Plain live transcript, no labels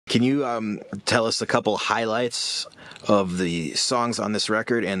Can you tell us a couple highlights of the songs on this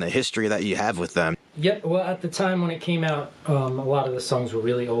record and the history that you have with them? Yeah, well, at the time when it came out, a lot of the songs were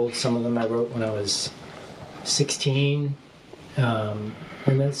really old. Some of them I wrote when I was 16, and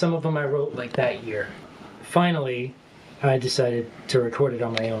then some of them I wrote like that year. Finally, I decided to record it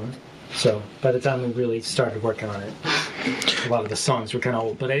on my own. So by the time we really started working on it, a lot of the songs were kind of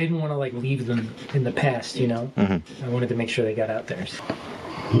old, but I didn't want to like leave them in the past, you know? Mm-hmm. I wanted to make sure they got out there.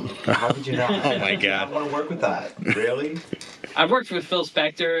 How did you not? Oh my God! I want to work with that. Really? I've worked with Phil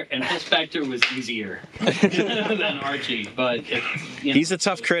Spector, and Phil Spector was easier than Archie. But he's a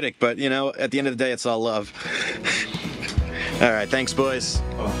tough critic, but you know, at the end of the day, it's all love. All right, thanks, boys.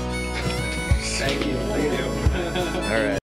 Oh. Thank you. All right.